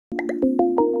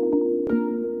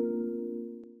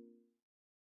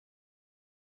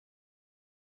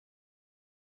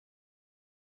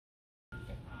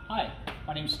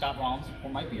My name is Scott Rollins for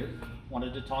PourMyBeer.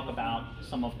 Wanted to talk about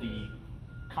some of the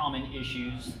common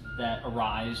issues that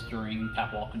arise during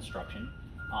tap wall construction.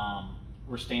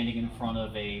 We're standing in front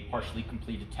of a partially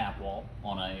completed tap wall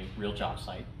on a real job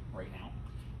site right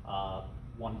now.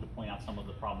 Wanted to point out some of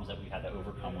the problems that we had to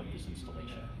overcome with this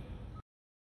installation.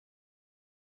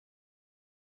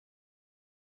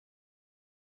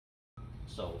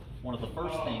 So one of the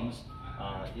first things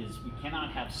is we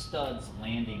cannot have studs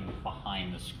landing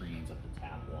behind the screens of the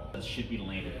tap wall. It should be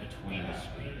landed between the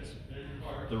screens.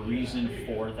 The reason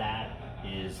for that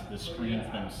is the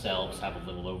screens themselves have a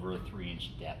little over a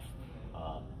 3-inch depth.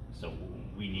 So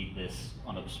we need this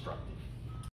unobstructed.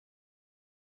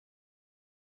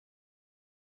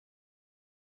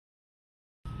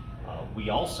 We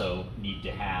also need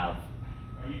to have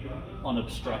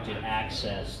unobstructed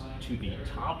access to the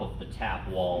top of the tap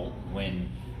wall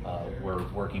when we're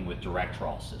working with direct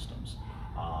draw systems.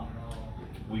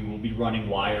 We will be running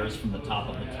wires from the top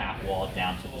of the tap wall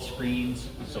down to the screens,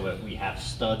 so if we have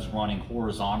studs running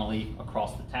horizontally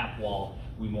across the tap wall,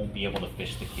 we won't be able to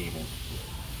fish the cables.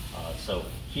 So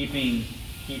keeping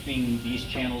these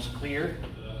channels clear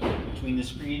between the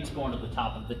screens going to the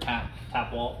top of the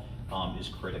tap wall is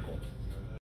critical.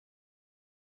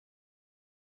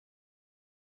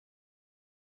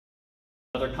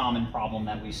 Another common problem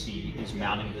that we see is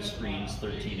mounting the screens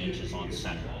 13 inches on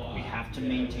center. We have to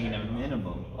maintain a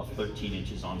minimum of 13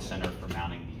 inches on center for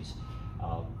mounting these.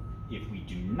 If we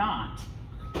do not,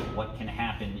 what can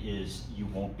happen is you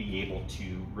won't be able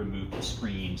to remove the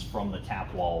screens from the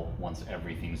tap wall once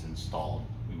everything's installed.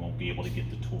 We won't be able to get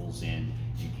the tools in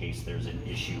case there's an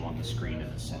issue on the screen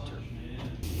in the center.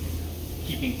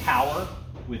 Keeping power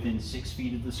within 6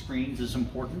 feet of the screens is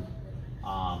important.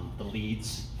 The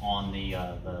leads on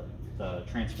the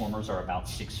transformers are about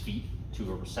 6 feet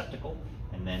to a receptacle,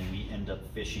 and then we end up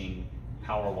fishing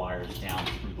power wires down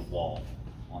through the wall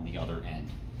on the other end.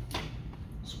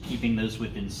 So keeping those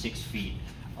within 6 feet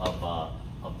of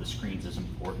the screens is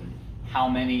important. How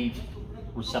many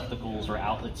receptacles or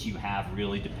outlets you have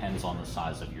really depends on the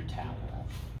size of your tap wall.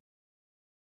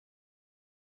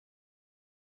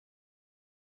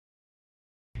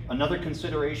 Another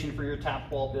consideration for your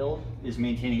tap wall build is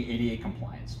maintaining ADA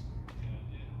compliance.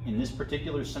 In this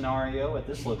particular scenario at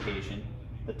this location,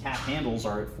 the tap handles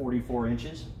are at 44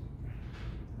 inches,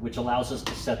 which allows us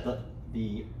to set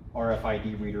the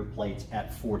RFID reader plates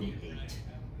at 48.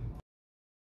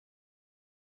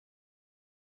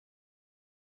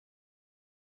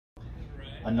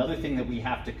 Another thing that we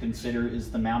have to consider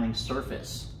is the mounting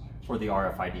surface for the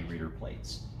RFID reader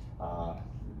plates.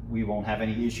 We won't have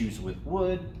any issues with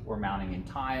wood or mounting in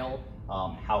tile.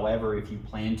 However, if you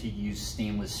plan to use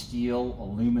stainless steel,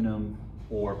 aluminum,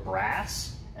 or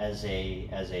brass as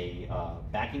a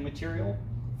backing material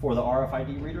for the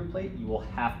RFID reader plate, you will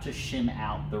have to shim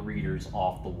out the readers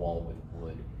off the wall with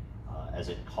wood, as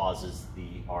it causes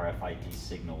the RFID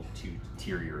signal to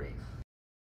deteriorate.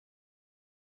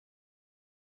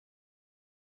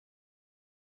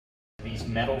 These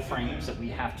metal frames that we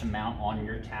have to mount on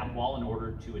your tap wall in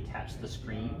order to attach the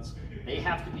screens, they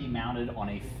have to be mounted on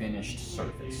a finished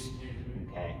surface,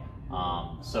 okay?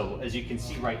 So as you can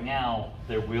see right now,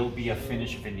 there will be a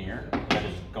finished veneer that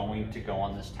is going to go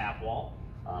on this tap wall.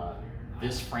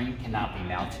 This frame cannot be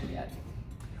mounted yet.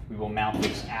 We will mount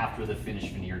this after the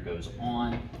finished veneer goes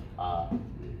on,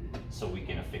 so we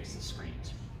can affix the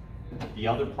screens. The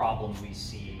other problem we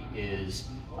see is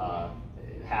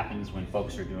it happens when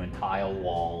folks are doing tile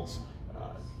walls.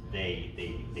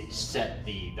 They set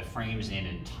the frames in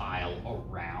and tile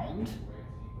around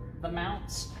the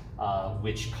mounts,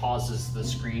 which causes the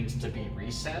screens to be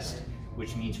recessed,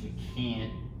 which means we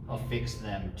can't affix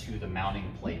them to the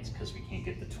mounting plates because we can't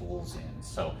get the tools in.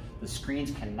 So the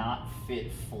screens cannot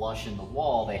fit flush in the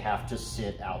wall. They have to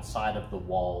sit outside of the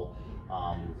wall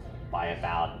by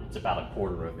about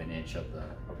 1/4 of an inch of the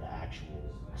actual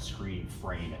screen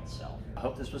frame itself. I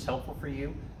hope this was helpful for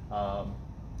you.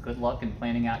 Good luck in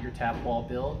planning out your tap wall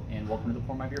build, and welcome to the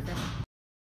PourMyBeer family.